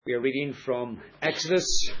We are reading from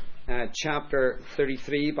Exodus chapter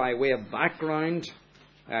 33 by way of background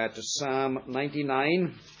to Psalm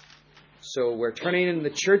 99. So we're turning in the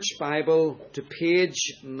Church Bible to page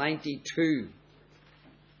 92.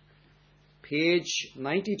 Page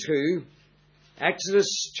 92,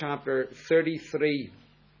 Exodus chapter 33.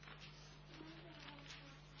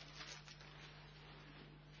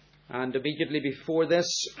 And immediately before this,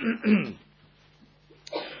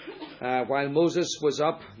 while Moses was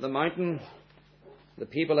up the mountain, the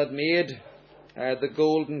people had made the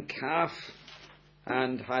golden calf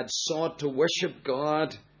and had sought to worship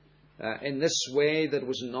God in this way that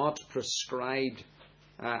was not prescribed,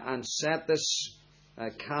 and set this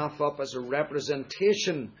calf up as a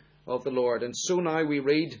representation of the Lord. And so now we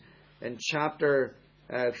read in chapter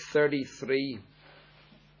 33.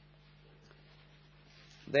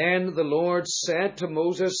 Then the Lord said to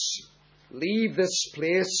Moses, "Leave this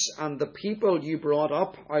place and the people you brought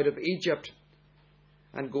up out of Egypt,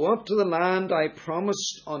 and go up to the land I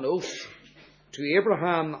promised on oath to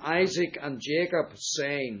Abraham, Isaac, and Jacob,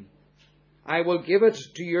 saying, I will give it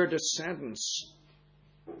to your descendants.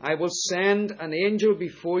 I will send an angel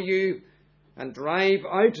before you and drive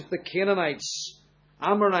out the Canaanites,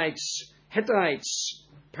 Amorites, Hittites,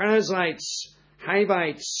 Perizzites,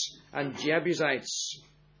 Hivites, and Jebusites.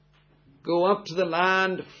 Go up to the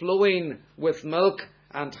land flowing with milk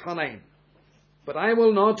and honey. But I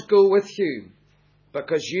will not go with you,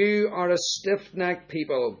 because you are a stiff-necked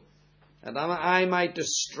people, and I might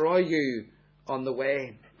destroy you on the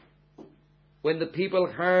way." When the people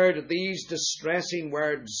heard these distressing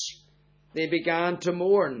words, they began to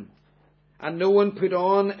mourn, and no one put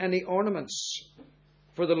on any ornaments.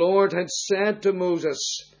 For the Lord had said to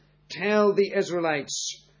Moses, "Tell the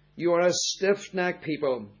Israelites, you are a stiff-necked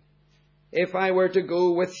people. If I were to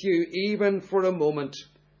go with you even for a moment,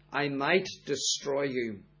 I might destroy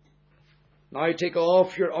you. Now take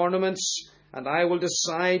off your ornaments, and I will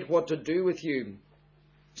decide what to do with you."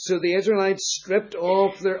 So the Israelites stripped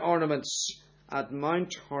off their ornaments at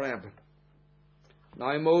Mount Horeb.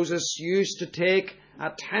 Now Moses used to take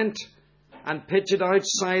a tent and pitch it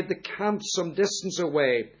outside the camp some distance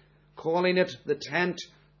away, calling it the tent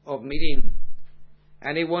of meeting.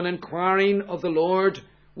 Anyone inquiring of the Lord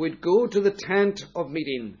would go to the tent of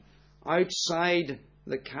meeting outside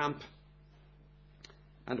the camp.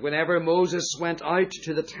 And whenever Moses went out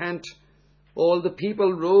to the tent, all the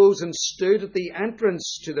people rose and stood at the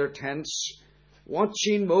entrance to their tents,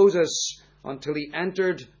 watching Moses until he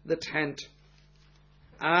entered the tent.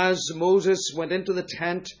 As Moses went into the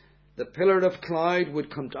tent, the pillar of cloud would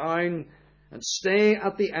come down and stay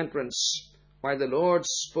at the entrance while the Lord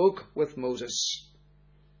spoke with Moses.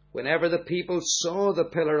 Whenever the people saw the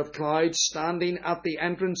pillar of cloud standing at the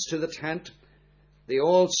entrance to the tent, they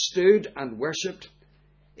all stood and worshipped,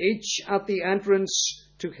 each at the entrance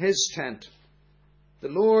to his tent. The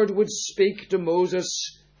Lord would speak to Moses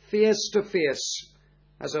face to face,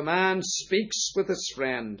 as a man speaks with his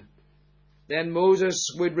friend. Then Moses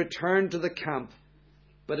would return to the camp,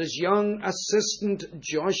 but his young assistant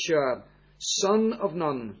Joshua, son of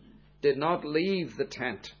Nun, did not leave the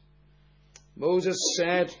tent. Moses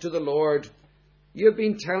said to the Lord, "You have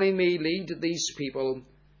been telling me, lead these people,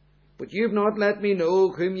 but you have not let me know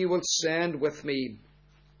whom you will send with me.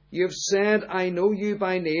 You have said, I know you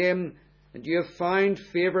by name, and you have found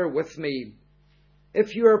favor with me.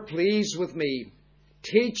 If you are pleased with me,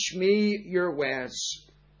 teach me your ways,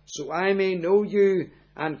 so I may know you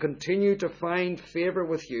and continue to find favor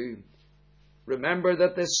with you. Remember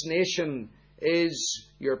that this nation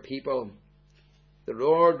is your people." The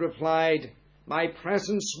Lord replied, "My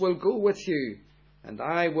presence will go with you, and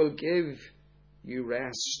I will give you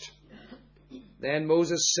rest." Then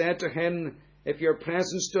Moses said to him, "If your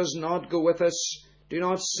presence does not go with us, do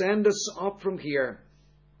not send us up from here.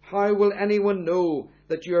 How will anyone know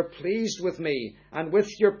that you are pleased with me and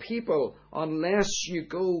with your people unless you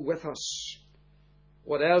go with us?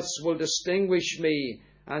 What else will distinguish me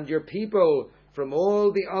and your people from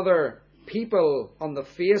all the other people on the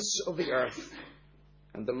face of the earth?"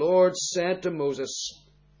 And the Lord said to Moses,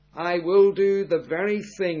 "I will do the very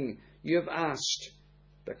thing you have asked,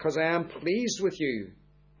 because I am pleased with you,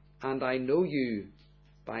 and I know you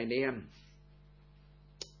by name."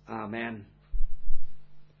 Amen.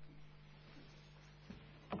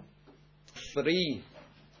 3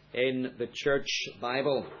 in the Church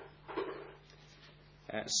Bible.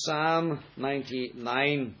 Psalm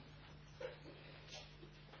 99.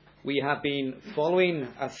 We have been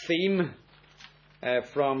following a theme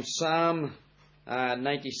from Psalm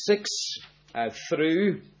 96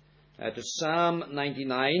 through to Psalm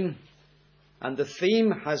 99. And the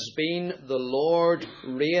theme has been the Lord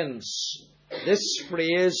reigns. This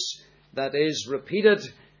phrase that is repeated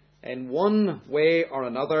in one way or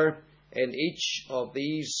another in each of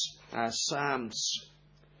these psalms.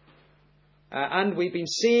 And we've been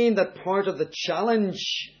seeing that part of the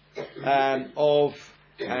challenge of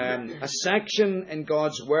a section in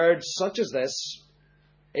God's Word such as this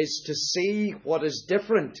is to see what is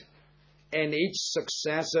different in each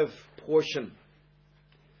successive portion.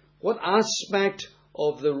 What aspect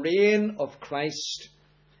of the reign of Christ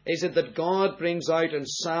is it that God brings out in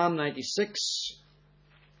Psalm 96,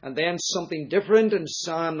 and then something different in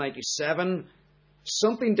Psalm 97,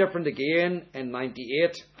 something different again in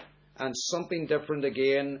 98, and something different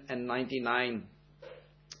again in 99?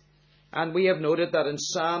 And we have noted that in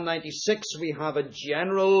Psalm 96 we have a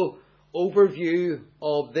general overview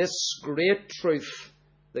of this great truth,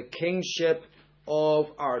 the kingship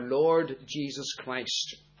of our Lord Jesus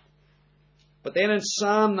Christ. But then in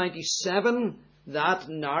Psalm 97, that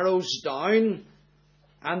narrows down,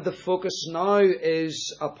 and the focus now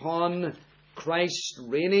is upon Christ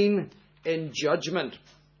reigning in judgment.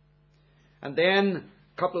 And then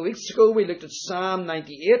a couple of weeks ago we looked at Psalm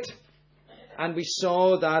 98, and we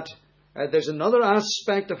saw that there's another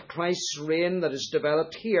aspect of Christ's reign that is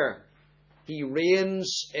developed here. He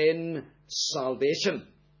reigns in salvation.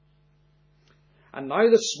 And now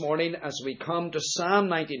this morning, as we come to Psalm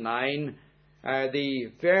 99,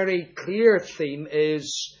 the very clear theme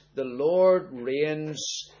is the Lord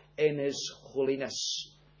reigns in His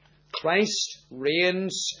holiness. Christ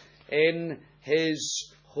reigns in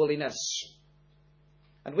His holiness.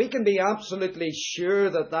 And we can be absolutely sure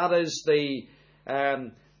that that is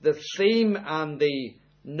the theme and the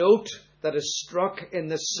note that is struck in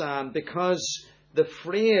this psalm, because the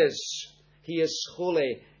phrase, He is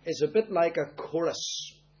holy, is a bit like a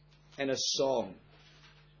chorus in a song.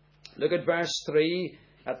 Look at verse 3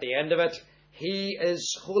 at the end of it. He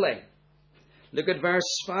is holy. Look at verse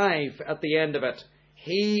 5 at the end of it.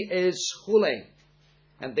 He is holy.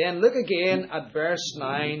 And then look again at verse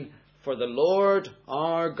 9. For the Lord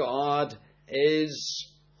our God is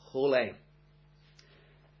holy.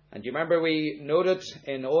 And you remember we noted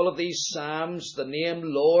in all of these psalms the name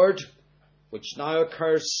Lord, which now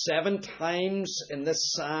occurs 7 times in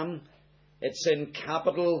this psalm. It's in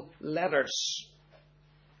capital letters.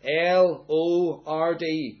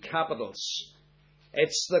 L-O-R-D, capitals.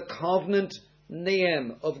 It's the covenant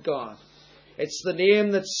name of God. It's the name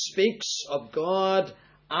that speaks of God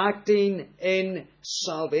acting in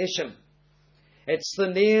salvation. It's the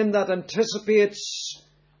name that anticipates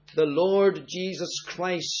the Lord Jesus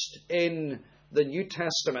Christ in the New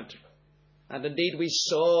Testament. And indeed we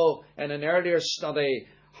saw in an earlier study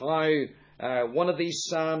how one of these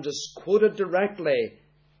psalms is quoted directly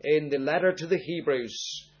in the letter to the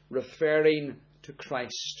Hebrews, referring to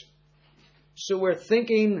Christ. So we're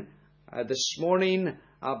thinking this morning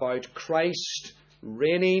about Christ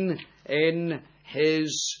reigning in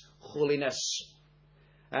His holiness.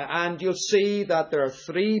 And you'll see that there are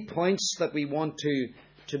 3 points that we want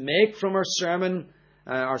to make from our sermon,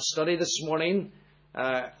 our study this morning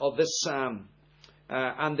of this psalm.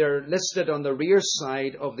 And they're listed on the rear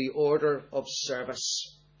side of the order of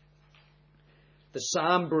service. The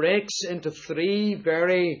psalm breaks into 3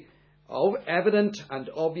 very evident and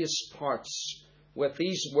obvious parts, with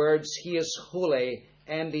these words, He is holy,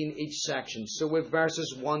 ending each section. So with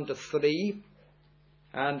verses 1 to 3,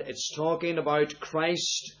 and it's talking about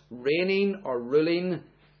Christ reigning or ruling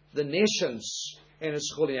the nations in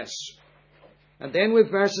His holiness. And then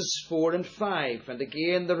with verses 4 and 5, and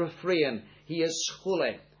again the refrain, He is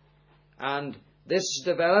holy. And this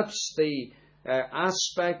develops the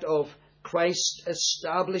aspect of Christ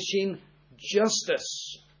establishing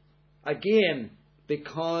justice, again,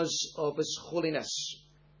 because of His holiness.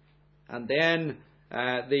 And then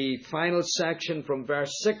the final section from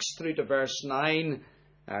verse 6 through to verse 9,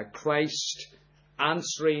 Christ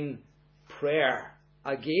answering prayer,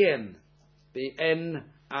 again, in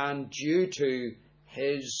and due to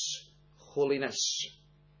His holiness.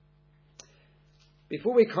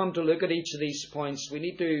 Before we come to look at each of these points, we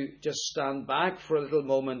need to just stand back for a little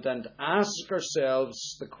moment and ask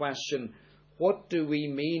ourselves the question, what do we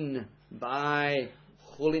mean by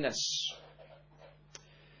holiness?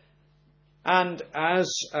 And as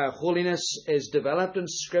holiness is developed in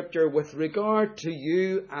Scripture with regard to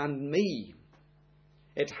you and me,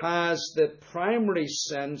 it has the primary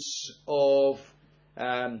sense of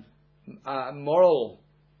moral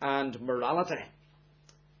and morality,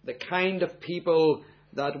 the kind of people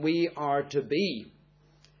that we are to be.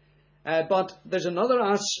 But there's another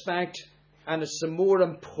aspect, and it's the more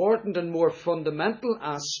important and more fundamental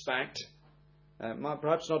aspect,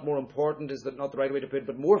 perhaps not more important is that not the right way to put it,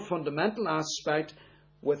 but more fundamental aspect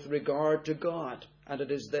with regard to God. And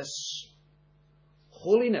it is this: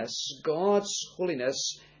 holiness, God's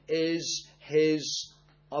holiness, is His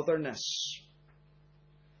otherness.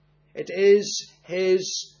 It is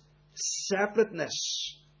His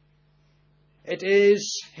separateness. It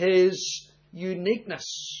is His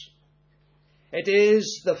uniqueness. It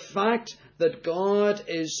is the fact that God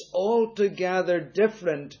is altogether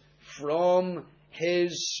different from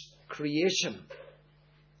His creation.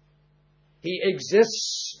 He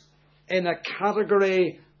exists in a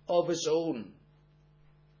category of His own.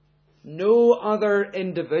 No other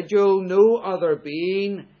individual, no other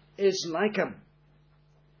being is like Him.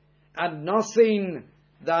 And nothing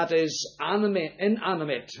that is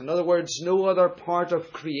inanimate, in other words, no other part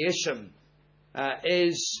of creation,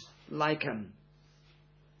 is like Him.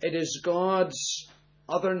 It is God's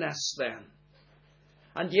otherness then.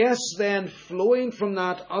 And yes, then, flowing from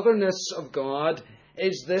that otherness of God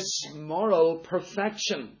is this moral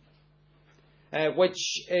perfection, which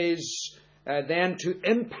is then to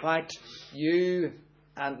impact you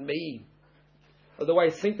and me. Although I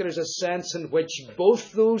think there is a sense in which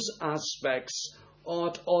both those aspects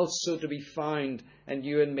ought also to be found in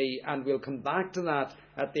you and me, and we'll come back to that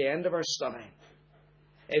at the end of our study.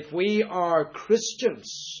 If we are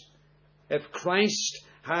Christians, if Christ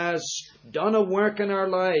has done a work in our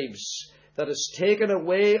lives that has taken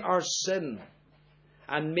away our sin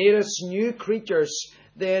and made us new creatures,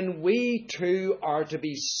 then we too are to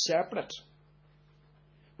be separate.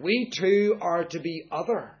 We too are to be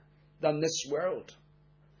other than this world.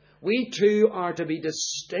 We too are to be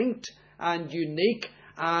distinct and unique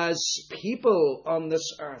as people on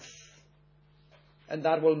this earth. And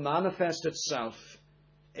that will manifest itself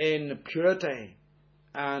in purity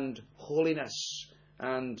and holiness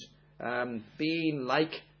and being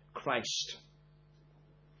like Christ.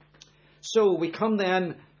 So we come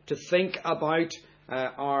then to think about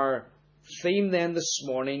our theme then this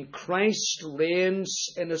morning. Christ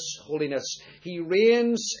reigns in His holiness. He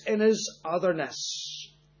reigns in His otherness.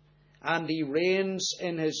 And He reigns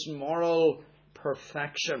in His moral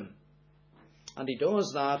perfection. And He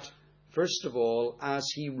does that, first of all, as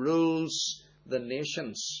He rules the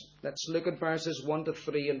nations. Let's look at verses 1 to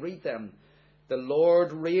 3 and read them. The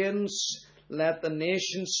Lord reigns, let the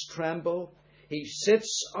nations tremble. He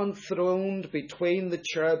sits enthroned between the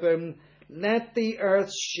cherubim, let the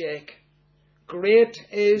earth shake. Great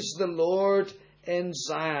is the Lord in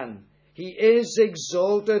Zion. He is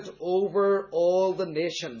exalted over all the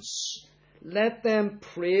nations. Let them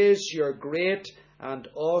praise your great and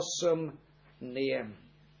awesome name.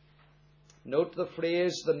 Note the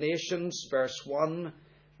phrase, the nations, verse 1,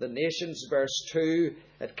 the nations, verse 2.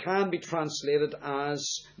 It can be translated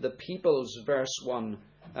as the peoples, verse 1,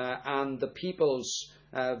 and the peoples,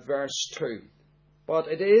 verse 2. But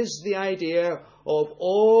it is the idea of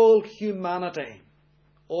all humanity,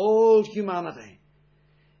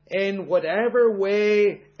 in whatever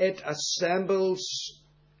way it assembles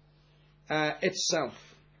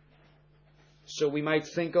itself. So we might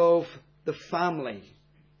think of the family,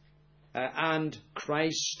 and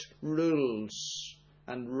Christ rules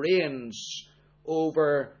and reigns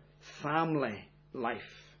over family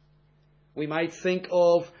life. We might think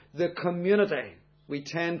of the community. We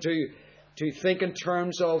tend to think in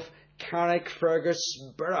terms of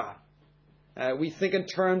Carrickfergus-Borough. We think in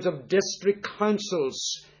terms of district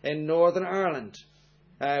councils in Northern Ireland.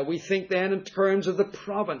 We think then in terms of the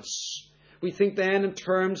province. We think then in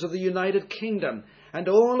terms of the United Kingdom. And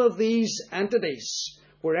all of these entities,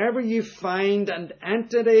 wherever you find an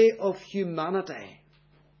entity of humanity,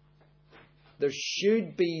 there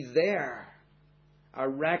should be there a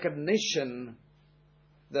recognition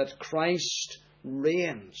that Christ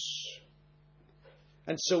reigns.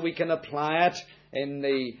 And so we can apply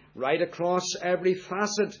it right across every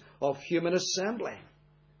facet of human assembly.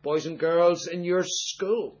 Boys and girls in your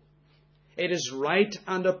school, it is right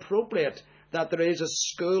and appropriate that there is a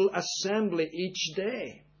school assembly each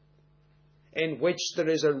day in which there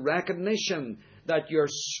is a recognition that your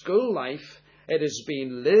school life, it is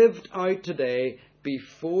being lived out today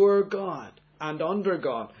before God and under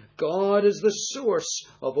God. God is the source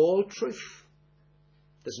of all truth.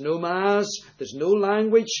 There's no mass, there's no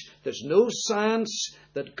language, there's no science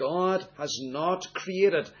that God has not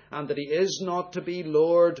created and that He is not to be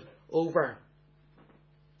Lord over.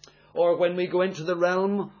 Or when we go into the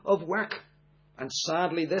realm of work, and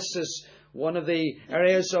sadly this is one of the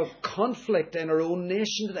areas of conflict in our own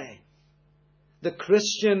nation today. The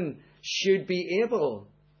Christian should be able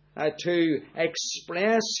to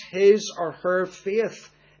express his or her faith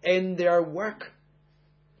in their work.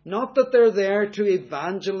 Not that they're there to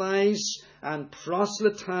evangelize and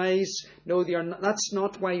proselytize. No, that's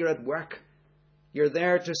not why you're at work. You're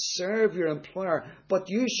there to serve your employer. But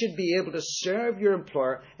you should be able to serve your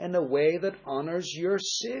employer in a way that honors your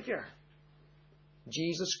Saviour,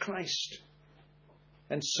 Jesus Christ.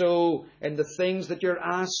 And so, in the things that you're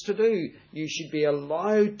asked to do, you should be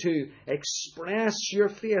allowed to express your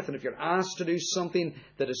faith. And if you're asked to do something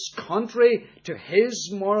that is contrary to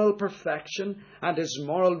His moral perfection and His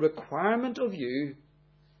moral requirement of you,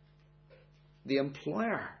 the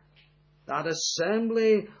employer, that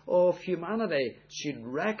assembly of humanity, should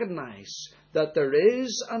recognize that there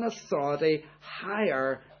is an authority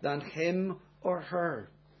higher than him or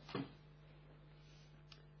her.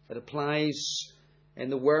 It applies in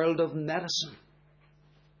the world of medicine.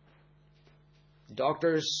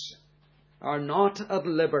 Doctors are not at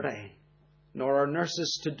liberty, nor are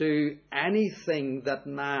nurses, to do anything that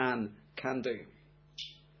man can do.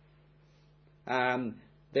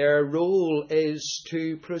 Their role is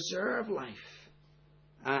to preserve life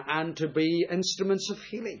and to be instruments of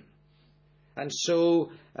healing. And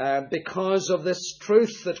so, because of this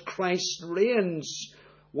truth that Christ reigns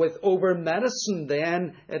over medicine,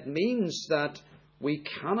 then it means that we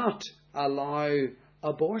cannot allow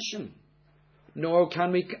abortion, nor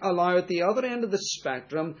can we allow at the other end of the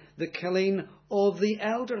spectrum the killing of the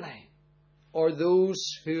elderly or those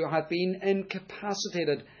who have been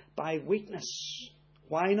incapacitated by weakness.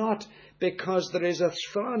 Why not? Because there is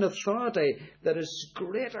an authority that is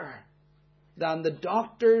greater than the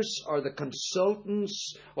doctors or the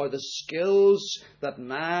consultants or the skills that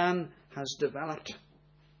man has developed.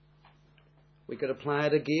 We could apply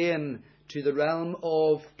it again to the realm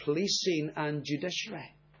of policing and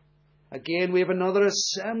judiciary. Again, we have another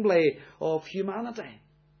assembly of humanity.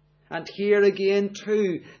 And here again,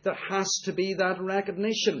 too, there has to be that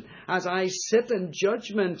recognition. As I sit in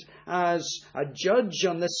judgment as a judge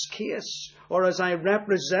on this case, or as I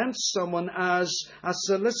represent someone as a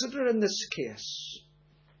solicitor in this case,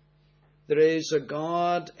 there is a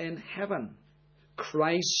God in heaven.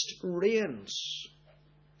 Christ reigns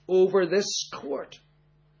over this court.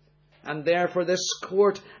 And therefore this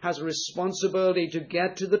court has a responsibility to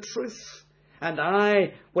get to the truth. And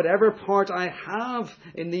I, whatever part I have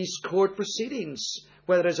in these court proceedings,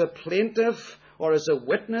 whether as a plaintiff or as a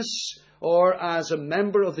witness or as a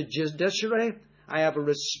member of the judiciary, I have a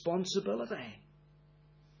responsibility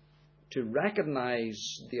to recognize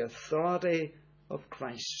the authority of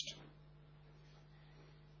Christ.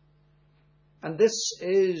 And this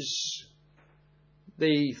is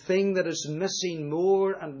the thing that is missing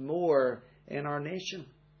more and more in our nation.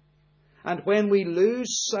 And when we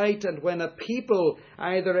lose sight, and when a people,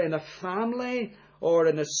 either in a family or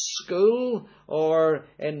in a school or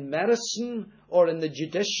in medicine or in the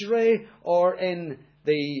judiciary or in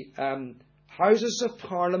the Houses of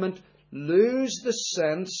Parliament, lose the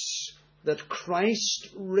sense that Christ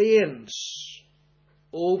reigns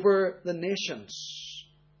over the nations,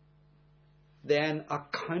 then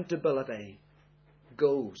accountability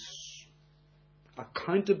goes.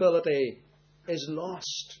 Accountability is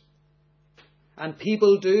lost. And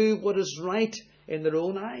people do what is right in their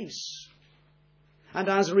own eyes. And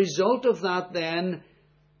as a result of that, then,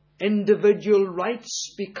 individual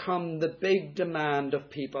rights become the big demand of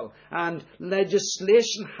people. And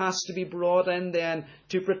legislation has to be brought in then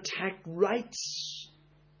to protect rights.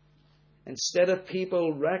 Instead of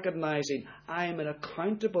people recognizing, I am an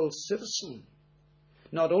accountable citizen.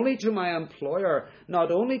 Not only to my employer,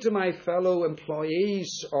 not only to my fellow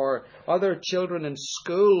employees or other children in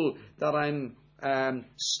school that I'm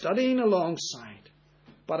studying alongside,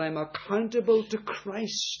 but I'm accountable to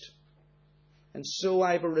Christ. And so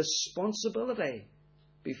I have a responsibility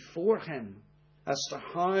before Him as to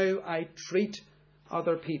how I treat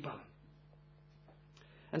other people.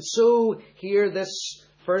 And so here this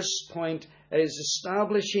first point is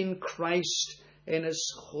establishing Christ in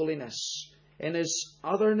His holiness, in His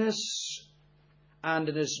otherness, and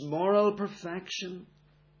in His moral perfection,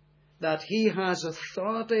 that He has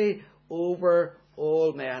authority over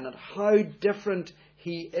all men, and how different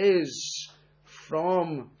He is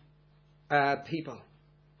from people.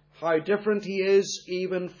 How different He is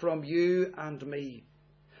even from you and me.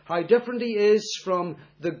 How different He is from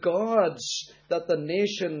the gods that the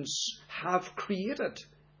nations have created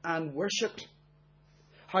and worshipped.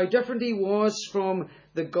 How different He was from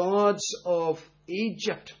the gods of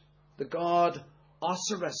Egypt, the god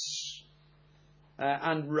Osiris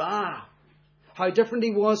and Ra. How different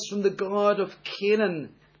He was from the god of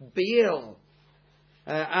Canaan, Baal,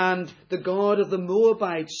 and the god of the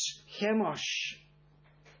Moabites, Chemosh,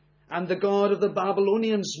 and the god of the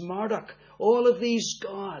Babylonians, Marduk. All of these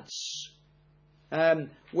gods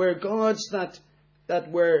were gods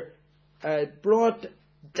that were brought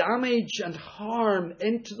damage and harm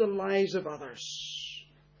into the lives of others.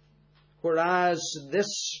 Whereas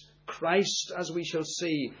this Christ, as we shall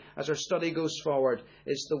see as our study goes forward,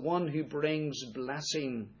 is the one who brings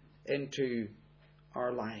blessing into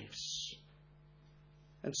our lives.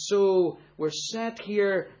 And so we're set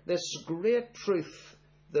here this great truth.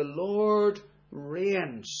 The Lord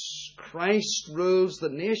reigns. Christ rules the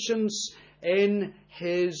nations in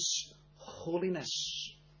His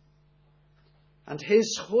holiness. And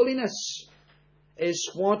His holiness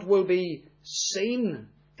is what will be seen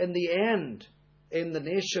in the end in the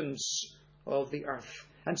nations of the earth.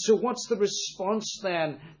 And so what's the response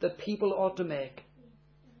then that people ought to make?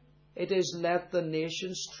 It is, let the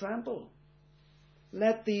nations tremble.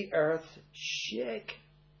 Let the earth shake.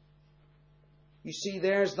 You see,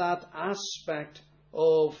 there's that aspect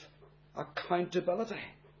of accountability.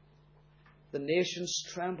 The nations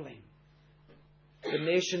trembling. The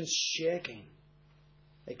nations shaking.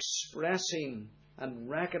 Expressing and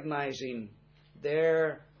recognizing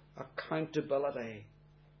their accountability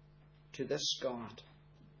to this God.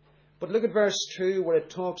 But look at verse 2 where it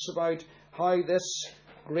talks about how this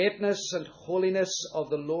greatness and holiness of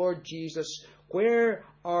the Lord Jesus, where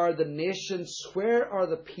are the nations, where are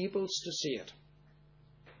the peoples to see it?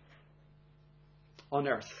 On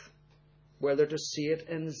earth. Where they're to see it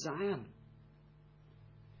in Zion.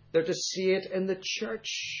 They're to see it in the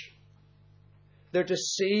church. They're to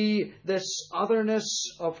see this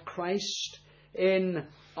otherness of Christ in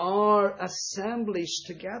our assemblies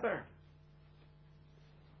together,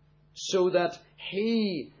 so that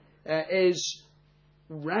He is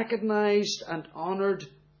recognized and honoured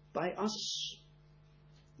by us.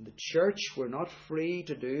 In the church, we're not free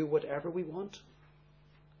to do whatever we want.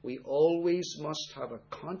 We always must have a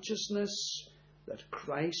consciousness that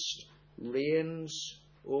Christ reigns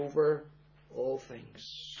over all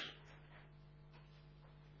things.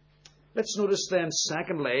 Let's notice then,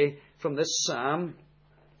 secondly, from this psalm,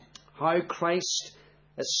 how Christ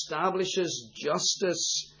establishes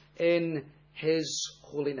justice in His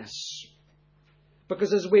holiness.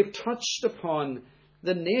 Because as we've touched upon,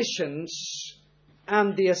 the nations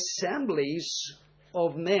and the assemblies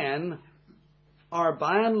of men are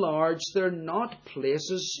by and large, they're not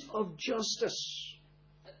places of justice.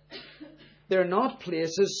 They're not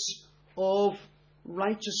places of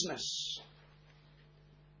righteousness.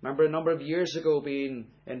 Remember a number of years ago being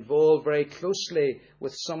involved very closely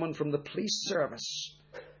with someone from the police service.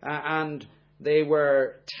 And they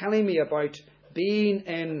were telling me about being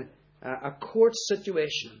in a court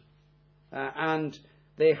situation. And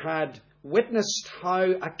they had witnessed how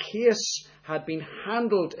a case had been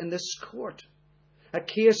handled in this court. A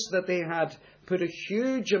case that they had put a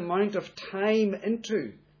huge amount of time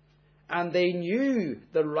into. And they knew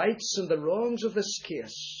the rights and the wrongs of this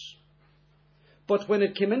case. But when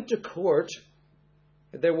it came into court,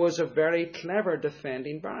 there was a very clever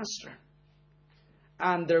defending barrister.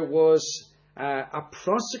 And there was a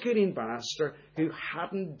prosecuting barrister who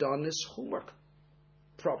hadn't done his homework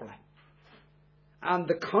properly. And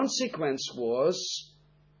the consequence was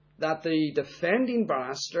that the defending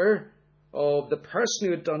barrister of the person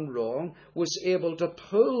who had done wrong was able to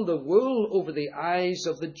pull the wool over the eyes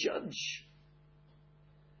of the judge.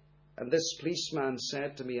 And this policeman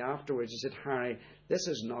said to me afterwards, he said, Harry, this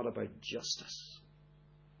is not about justice.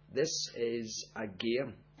 This is a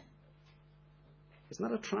game. Isn't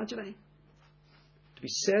that a tragedy? To be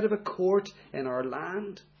said of a court in our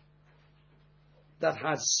land that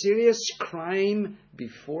had serious crime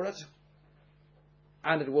before it,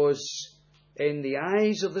 and it was in the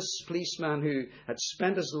eyes of this policeman who had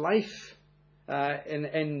spent his life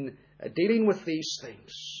in dealing with these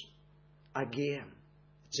things, a game.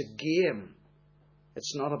 It's a game.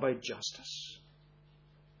 It's not about justice.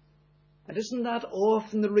 And isn't that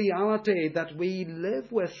often the reality that we live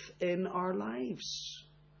with in our lives?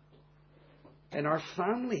 In our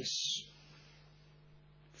families?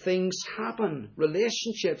 Things happen.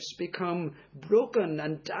 Relationships become broken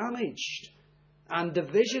and damaged. And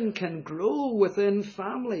division can grow within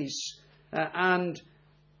families. And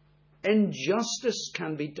injustice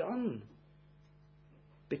can be done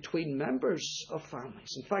between members of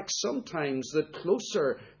families. In fact, sometimes the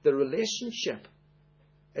closer the relationship,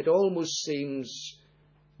 it almost seems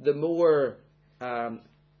the more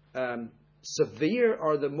severe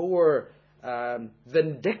or the more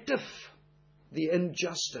vindictive the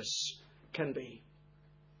injustice can be.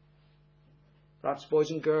 Perhaps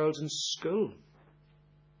boys and girls in school.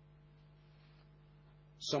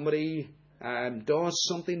 Somebody does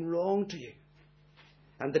something wrong to you.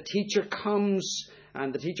 and the teacher comes,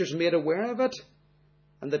 and the teacher's made aware of it,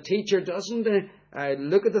 and the teacher doesn't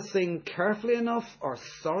look at the thing carefully enough or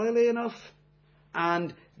thoroughly enough,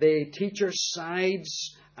 and the teacher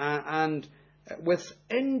sides and with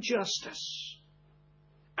injustice,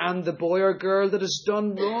 and the boy or girl that has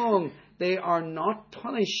done wrong, they are not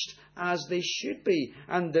punished as they should be,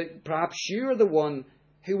 and perhaps you're the one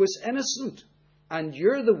who was innocent, and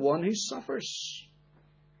you're the one who suffers.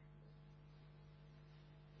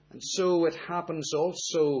 And so it happens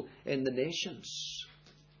also in the nations.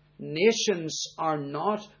 Nations are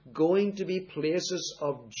not going to be places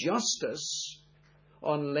of justice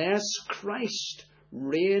unless Christ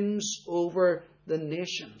reigns over the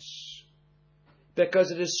nations.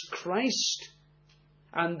 Because it is Christ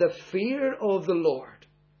and the fear of the Lord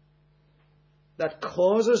that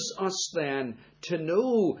causes us then to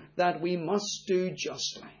know that we must do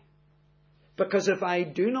justly. Because if I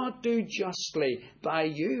do not do justly by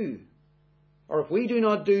you, or if we do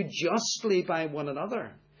not do justly by one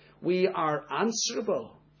another, we are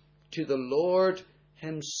answerable to the Lord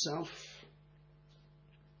Himself.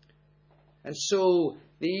 And so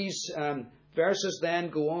these verses then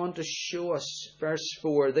go on to show us, verse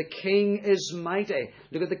 4, the King is mighty.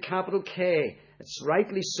 Look at the capital K. It's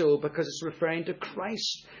rightly so because it's referring to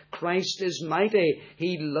Christ. Christ is mighty.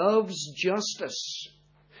 He loves justice.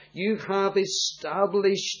 You have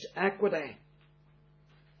established equity.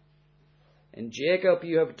 In Jacob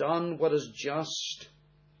you have done what is just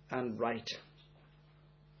and right.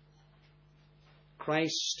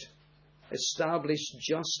 Christ established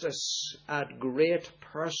justice at great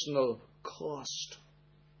personal cost.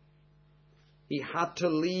 He had to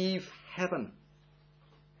leave heaven.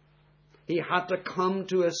 He had to come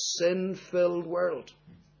to a sin-filled world.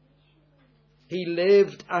 He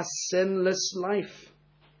lived a sinless life.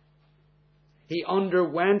 He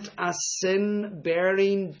underwent a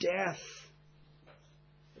sin-bearing death.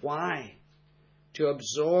 Why? To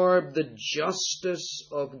absorb the justice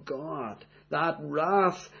of God. That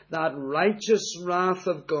wrath, that righteous wrath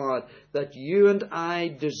of God that you and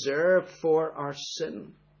I deserve for our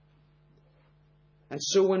sin. And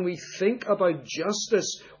so when we think about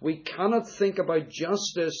justice, we cannot think about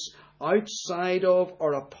justice outside of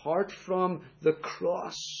or apart from the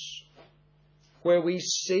cross, where we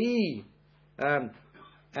see, in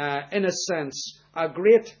a sense, a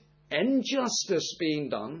great injustice being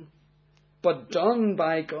done, but done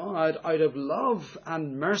by God out of love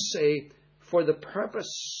and mercy for the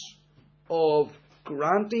purpose of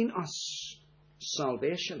granting us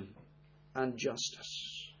salvation and justice.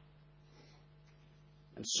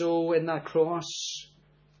 And so in that cross,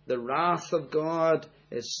 the wrath of God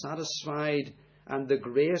is satisfied and the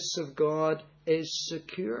grace of God is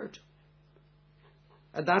secured.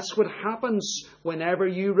 And that's what happens whenever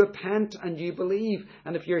you repent and you believe.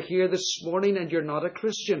 And if you're here this morning and you're not a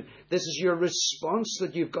Christian, this is your response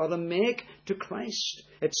that you've got to make to Christ.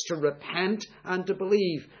 It's to repent and to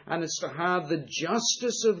believe. And it's to have the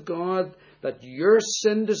justice of God that your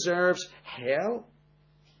sin deserves, hell.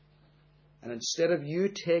 And instead of you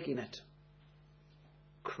taking it,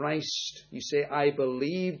 Christ, you say, I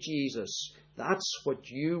believe Jesus. That's what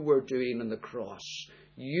you were doing on the cross.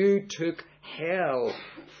 You took hell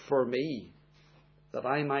for me, that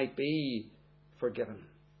I might be forgiven.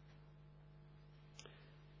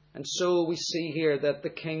 And so we see here that the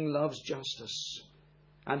King loves justice.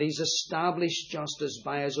 And He's established justice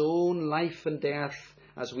by His own life and death,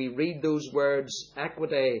 as we read those words,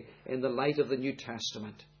 equity, in the light of the New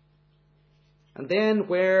Testament. And then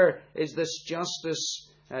where is this justice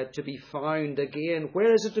to be found again?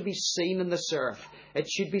 Where is it to be seen in this earth? It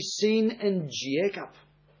should be seen in Jacob.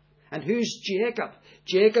 And who's Jacob?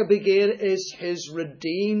 Jacob again is His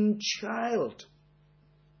redeemed child.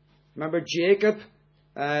 Remember, Jacob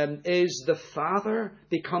is the father,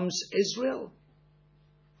 becomes Israel.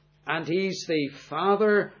 And he's the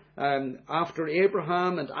father, after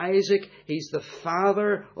Abraham and Isaac, he's the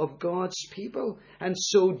father of God's people. And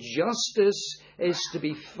so justice is to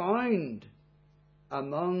be found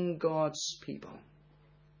among God's people.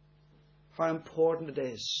 How important it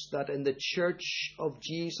is that in the church of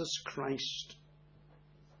Jesus Christ,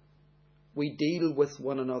 we deal with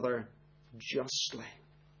one another justly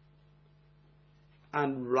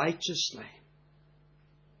and righteously.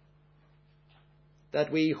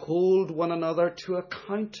 That we hold one another to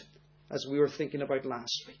account, as we were thinking about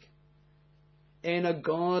last week, in a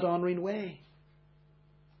God-honouring way,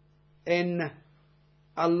 in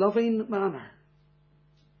a loving manner,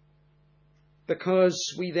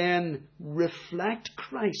 because we then reflect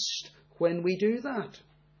Christ when we do that.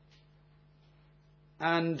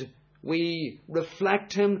 And we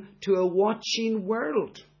reflect him to a watching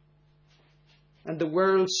world. And the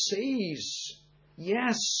world sees,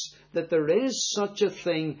 yes, that there is such a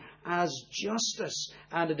thing as justice,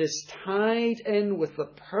 and it is tied in with the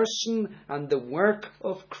person and the work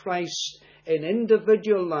of Christ in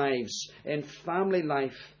individual lives, in family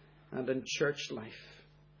life, and in church life.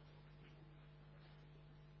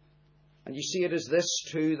 And you see, it is this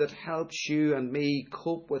too that helps you and me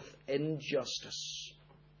cope with injustice.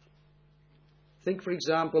 Think, for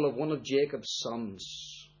example, of one of Jacob's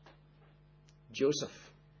sons,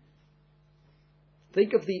 Joseph.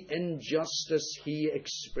 Think of the injustice he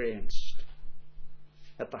experienced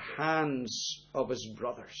at the hands of his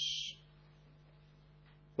brothers.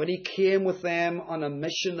 When he came with them on a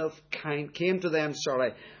mission of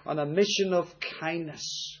on a mission of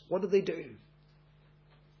kindness, what did they do?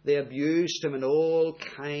 They abused him in all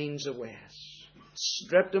kinds of ways.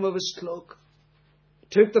 Stripped him of his cloak,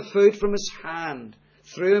 took the food from his hand,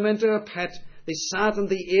 threw him into a pit. They sat and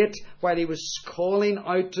they ate while he was calling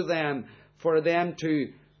out to them for them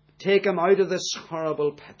to take him out of this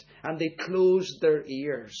horrible pit. And they closed their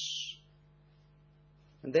ears.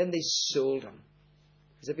 And then they sold him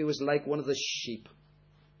as if he was like one of the sheep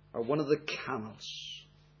or one of the camels.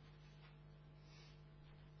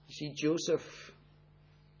 You see, Joseph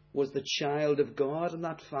was the child of God in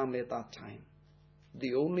that family at that time.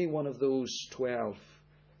 The only one of those 12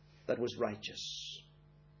 that was righteous,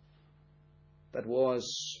 that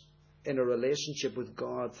was in a relationship with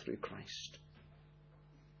God through Christ.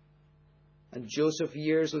 And Joseph,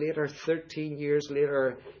 years later, 13 years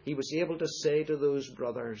later, he was able to say to those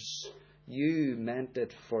brothers, "You meant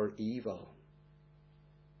it for evil.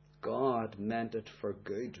 God meant it for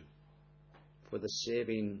good, for the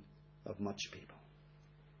saving of much people."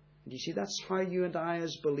 And you see, that's how you and I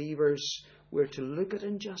as believers, we're to look at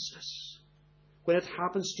injustice. When it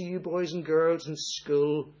happens to you boys and girls in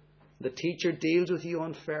school, the teacher deals with you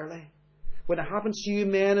unfairly. When it happens to you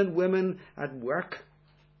men and women at work,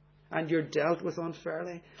 and you're dealt with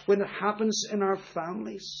unfairly. When it happens in our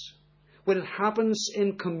families. When it happens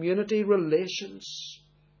in community relations.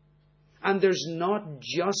 And there's not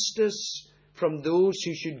justice from those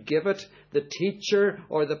who should give it, the teacher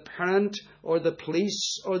or the parent or the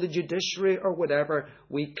police or the judiciary or whatever,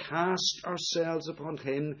 we cast ourselves upon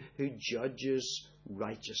him who judges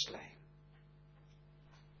righteously.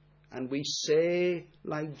 And we say,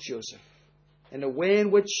 like Joseph, in a way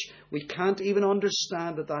in which we can't even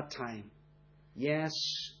understand at that time, yes,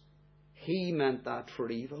 he meant that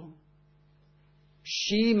for evil.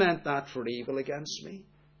 She meant that for evil against me.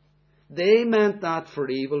 They meant that for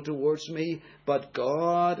evil towards me, but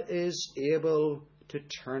God is able to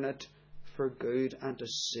turn it for good and to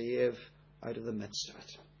save out of the midst of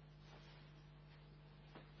it.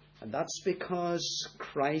 And that's because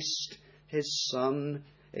Christ, his Son,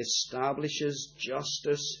 establishes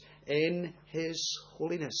justice in his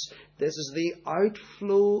holiness. This is the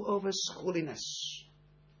outflow of his holiness,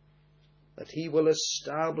 that he will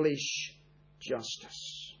establish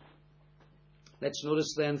justice. Let's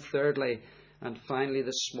notice then, thirdly and finally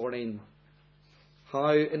this morning,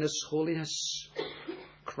 how in his holiness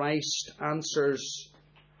Christ answers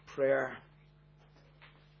prayer.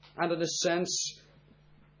 And in a sense,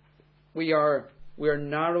 we are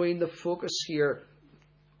narrowing the focus here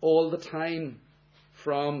all the time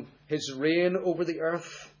from his reign over the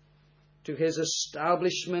earth to his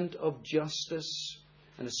establishment of justice.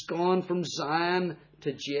 And it's gone from Zion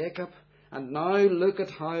to Jacob. And now look at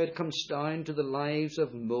how it comes down to the lives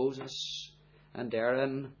of Moses and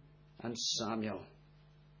Aaron and Samuel.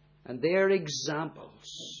 And they're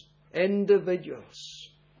examples, individuals.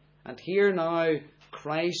 And here now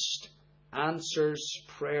Christ answers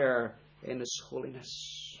prayer in his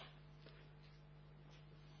holiness.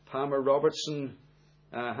 Palmer Robertson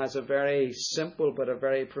has a very simple but a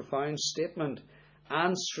very profound statement.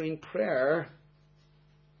 Answering prayer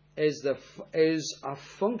is a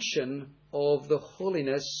function of the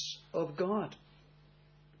holiness of God.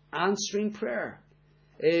 Answering prayer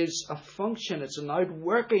is a function, it's an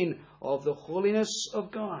outworking of the holiness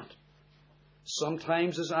of God.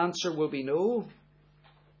 Sometimes his answer will be no.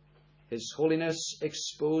 His holiness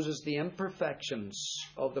exposes the imperfections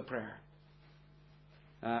of the prayer.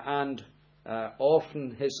 And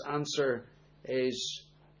often his answer is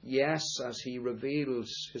yes, as he reveals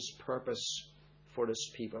his purpose for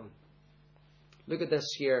his people. Look at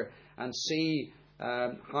this here and see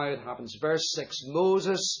how it happens. Verse 6,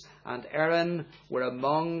 Moses and Aaron were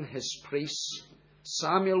among his priests.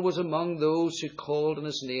 Samuel was among those who called on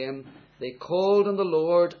his name. They called on the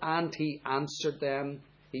Lord and he answered them.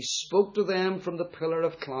 He spoke to them from the pillar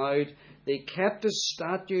of cloud. They kept his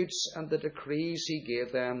statutes and the decrees he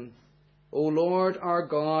gave them. O Lord our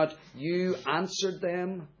God, you answered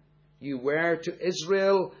them. You were to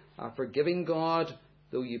Israel a forgiving God,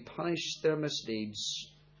 though you punished their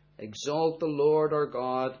misdeeds. Exalt the Lord our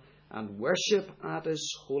God and worship at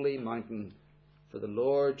his holy mountain, for the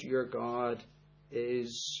Lord your God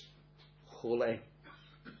is holy.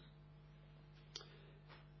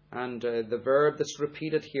 And the verb that's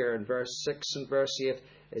repeated here in verse 6 and verse 8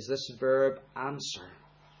 is this verb answer.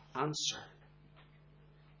 Answer.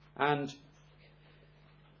 And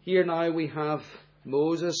here now we have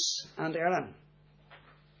Moses and Aaron.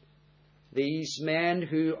 These men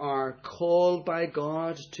who are called by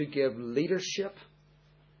God to give leadership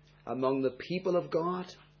among the people of God.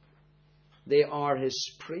 They are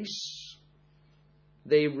his priests.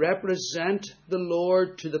 They represent the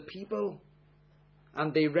Lord to the people.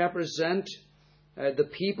 And they represent the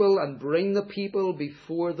people and bring the people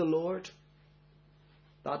before the Lord.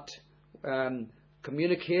 That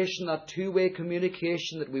communication, that two-way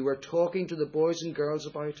communication that we were talking to the boys and girls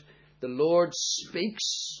about, the Lord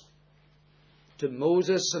speaks to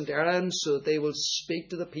Moses and Aaron so that they will speak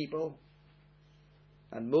to the people.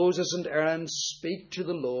 And Moses and Aaron speak to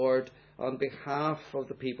the Lord on behalf of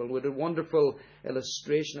the people. We had a wonderful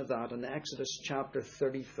illustration of that in Exodus chapter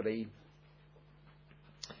 33.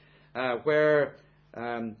 Where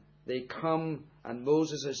they come and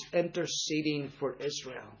Moses is interceding for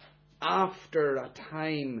Israel after a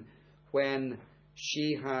time when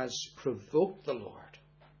she has provoked the Lord.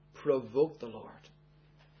 Provoked the Lord.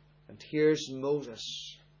 And here's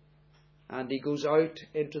Moses. And he goes out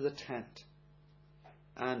into the tent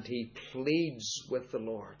and he pleads with the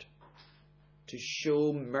Lord to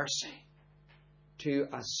show mercy to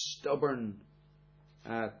a stubborn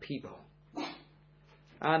people.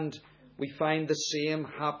 And we find the same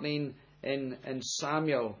happening in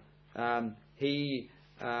Samuel. He,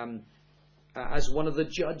 as one of the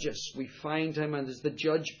judges, we find him, and as the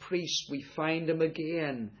judge priest, we find him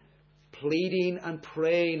again pleading and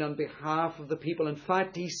praying on behalf of the people. In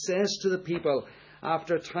fact, he says to the people,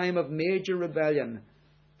 after a time of major rebellion,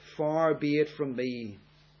 "Far be it from me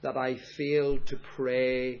that I fail to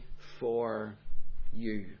pray for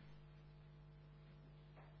you."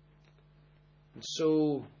 And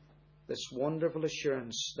so, this wonderful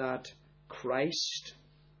assurance that Christ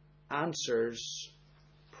answers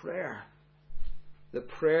prayer. The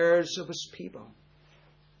prayers of his people.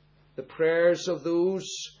 The prayers of those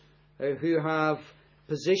who have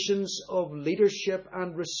positions of leadership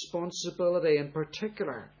and responsibility, in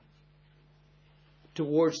particular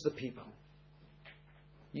towards the people.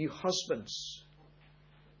 You husbands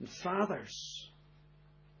and fathers,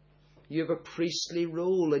 you have a priestly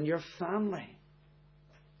role in your family.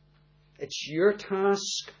 It's your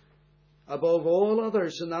task, above all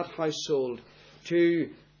others in that household,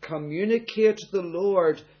 to communicate the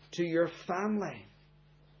Lord to your family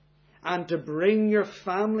and to bring your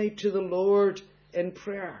family to the Lord in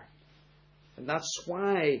prayer. And that's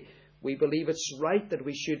why we believe it's right that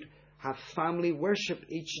we should have family worship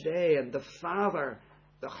each day, and the father,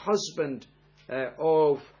 the husband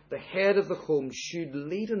of the head of the home should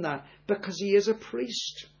lead in that, because he is a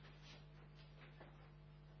priest.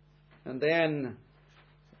 And then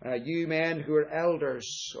you men who are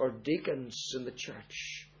elders or deacons in the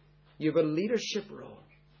church, you have a leadership role.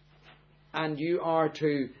 And you are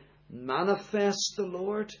to manifest the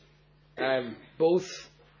Lord, both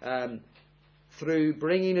through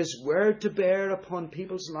bringing his word to bear upon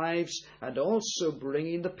people's lives and also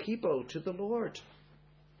bringing the people to the Lord.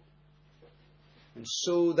 And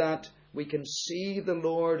so that we can see the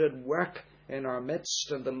Lord at work in our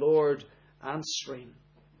midst and the Lord answering.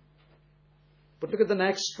 But look at the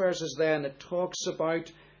next verses then. It talks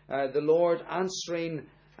about the Lord answering,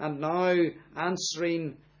 and now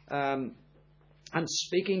answering and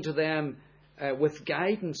speaking to them with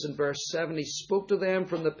guidance. In verse 7, he spoke to them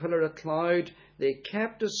from the pillar of cloud. They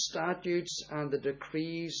kept his statutes and the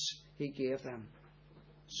decrees he gave them.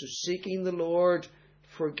 So seeking the Lord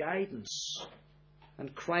for guidance.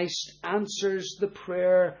 And Christ answers the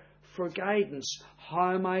prayer for guidance.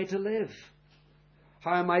 How am I to live?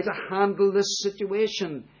 How am I to handle this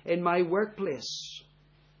situation in my workplace?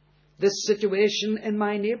 This situation in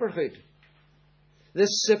my neighbourhood?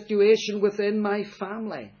 This situation within my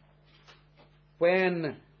family?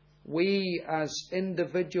 When we as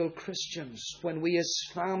individual Christians, when we as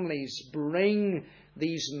families bring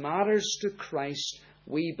these matters to Christ,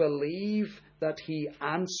 we believe that he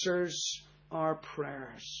answers our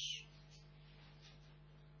prayers.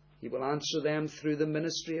 He will answer them through the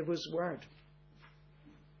ministry of his word.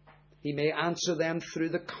 He may answer them through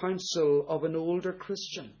the counsel of an older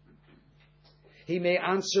Christian. He may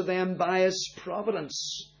answer them by His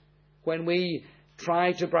providence when we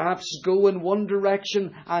try to perhaps go in one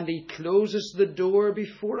direction and He closes the door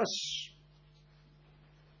before us.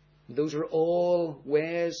 Those are all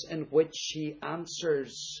ways in which He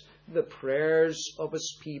answers the prayers of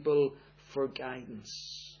His people for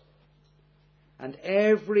guidance. And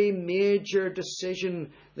every major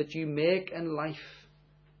decision that you make in life,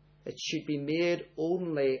 it should be made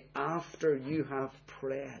only after you have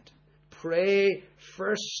prayed. Pray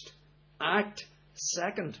first, act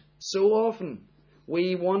second. So often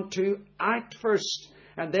we want to act first,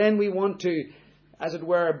 and then we want to, as it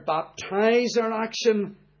were, baptize our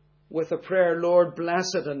action with a prayer, Lord,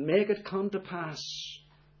 bless it and make it come to pass.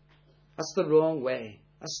 That's the wrong way.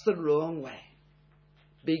 That's the wrong way.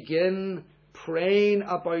 Begin praying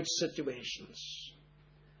about situations.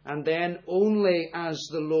 And then only as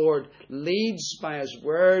the Lord leads by His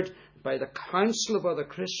word, by the counsel of other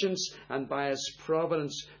Christians, and by His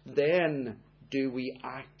providence, then do we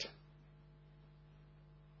act.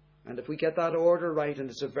 And if we get that order right, and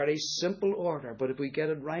it's a very simple order, but if we get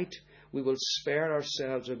it right, we will spare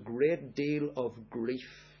ourselves a great deal of grief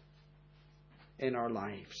in our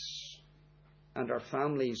lives, and our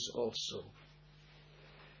families also.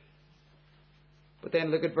 But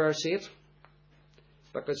then look at verse 8,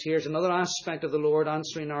 because here's another aspect of the Lord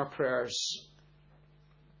answering our prayers.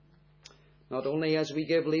 Not only as we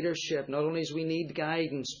give leadership, not only as we need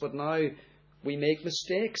guidance, but now we make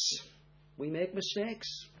mistakes. We make mistakes.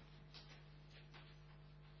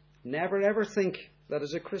 Never ever think that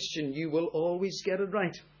as a Christian you will always get it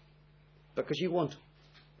right, because you won't.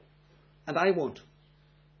 And I won't.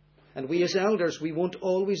 And we as elders, we won't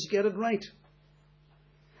always get it right.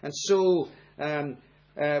 And so,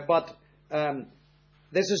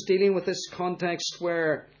 this is dealing with this context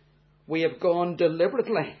where we have gone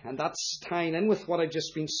deliberately, and that's tying in with what I've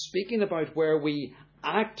just been speaking about, where we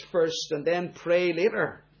act first and then pray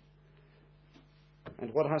later.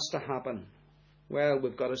 And what has to happen? Well,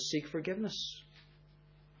 we've got to seek forgiveness.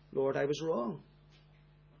 Lord, I was wrong.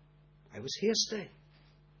 I was hasty.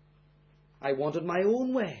 I wanted my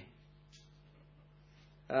own way.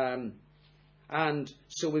 And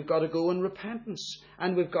so we've got to go in repentance.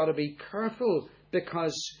 And we've got to be careful,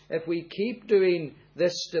 because if we keep doing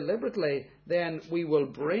this deliberately, then we will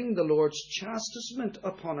bring the Lord's chastisement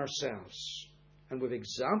upon ourselves. And we've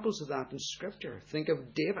examples of that in Scripture. Think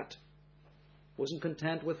of David. Wasn't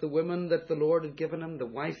content with the woman that the Lord had given him, the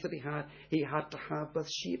wife that he had to have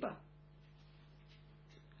Bathsheba.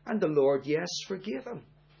 And the Lord, yes, forgave him.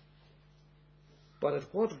 But at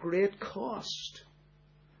what great cost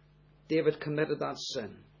David committed that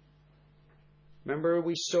sin. Remember,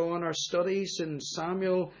 we saw in our studies in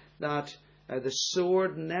Samuel that the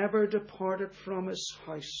sword never departed from his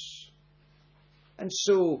house. And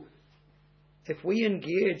so, if we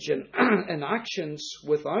engage in actions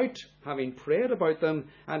without having prayed about them,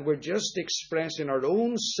 and we're just expressing our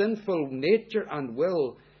own sinful nature and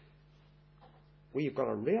will, we've got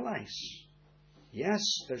to realize, yes,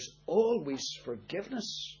 there's always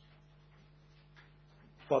forgiveness,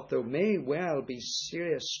 but there may well be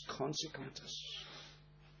serious consequences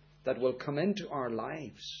that will come into our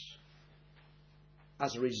lives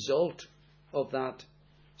as a result of that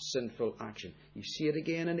sinful action. You see it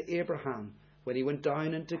again in Abraham when he went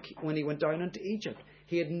down into Egypt.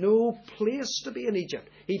 He had no place to be in Egypt.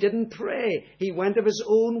 He didn't pray. He went of his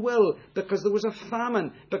own will because there was a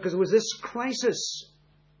famine, because there was this crisis.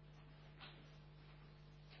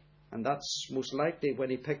 And that's most likely when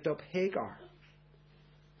he picked up Hagar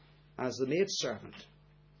as the maidservant.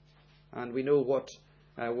 And we know what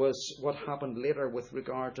happened later with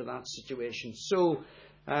regard to that situation. So,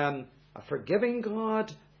 a forgiving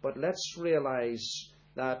God, but let's realize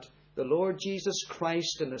that the Lord Jesus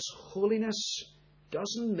Christ in His holiness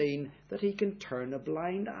doesn't mean that He can turn a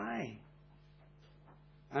blind eye.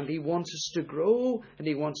 And He wants us to grow, and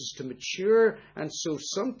He wants us to mature, and so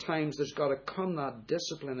sometimes there's got to come that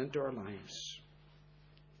discipline into our lives.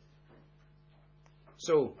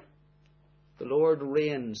 So, the Lord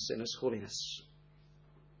reigns in His holiness.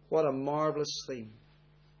 What a marvelous theme.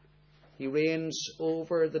 He reigns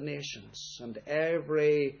over the nations and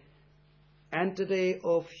every entity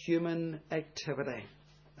of human activity.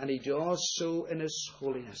 And He does so in His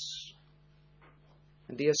holiness.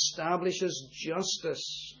 And He establishes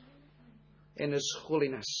justice in His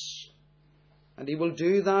holiness. And He will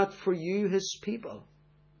do that for you, His people.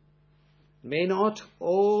 May not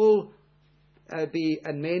all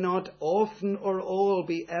may not often or all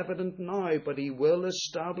be evident now, but He will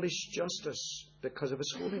establish justice because of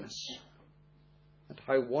His holiness. And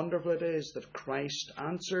how wonderful it is that Christ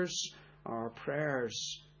answers our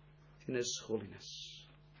prayers in His holiness.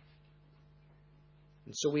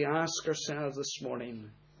 And so we ask ourselves this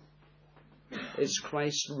morning, is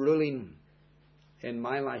Christ ruling in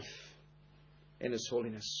my life in His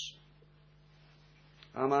holiness?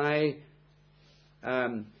 Am I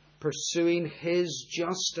pursuing His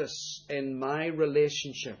justice in my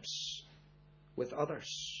relationships with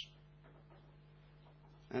others?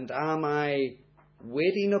 And am I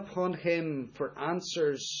waiting upon Him for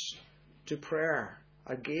answers to prayer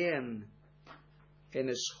again in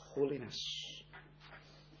His holiness?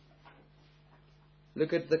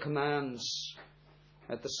 Look at the commands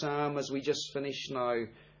at the psalm as we just finished now,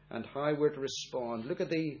 and how we're to respond. Look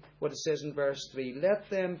at what it says in verse 3. Let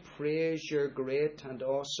them praise your great and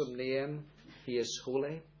awesome name. He is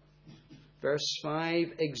holy. Verse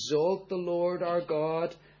 5. Exalt the Lord our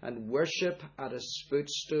God and worship at His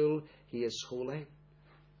footstool. He is holy.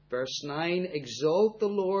 Verse 9. Exalt the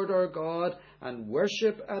Lord our God and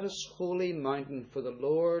worship at His holy mountain, for the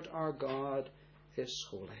Lord our God is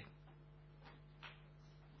holy.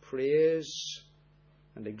 Praise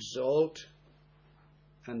and exalt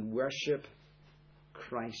and worship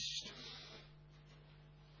Christ,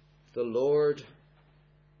 the Lord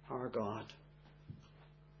our God.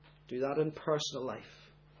 Do that in personal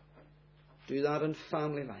life. Do that in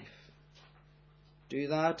family life. Do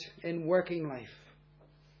that in working life.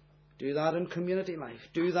 Do that in community life.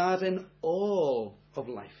 Do that in all of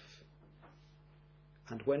life.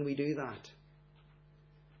 And when we do that,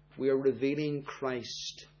 we are revealing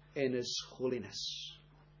Christ in His holiness,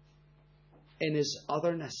 in His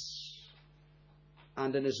otherness,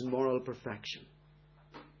 and in His moral perfection.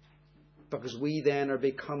 Because we then are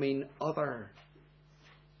becoming other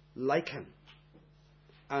like Him,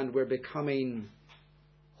 and we're becoming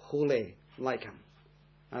holy like Him,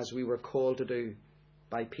 as we were called to do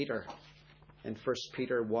by Peter in 1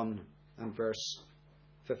 Peter 1 and verse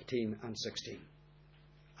 15 and 16.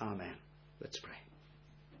 Amen. Let's pray.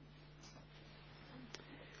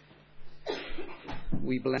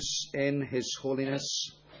 We bless in His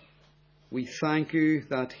holiness. We thank You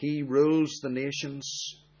that He rules the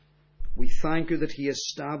nations. We thank You that He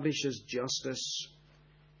establishes justice.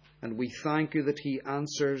 And we thank You that He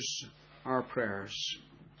answers our prayers.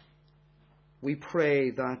 We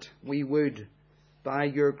pray that we would, by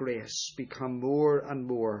Your grace, become more and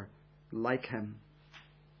more like Him.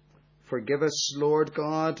 Forgive us, Lord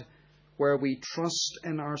God, where we trust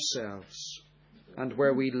in ourselves and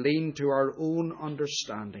where we lean to our own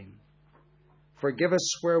understanding. Forgive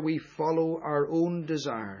us where we follow our own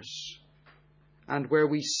desires and where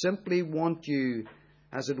we simply want You,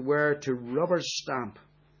 as it were, to rubber stamp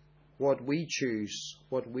what we choose,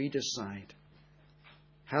 what we decide.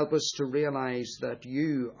 Help us to realize that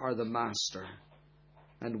You are the Master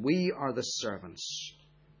and we are the servants,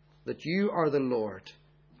 that You are the Lord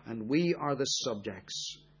and we are the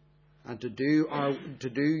subjects, and to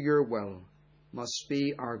do Your will must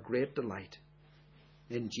be our great delight.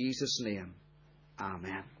 In Jesus' name,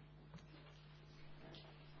 amen.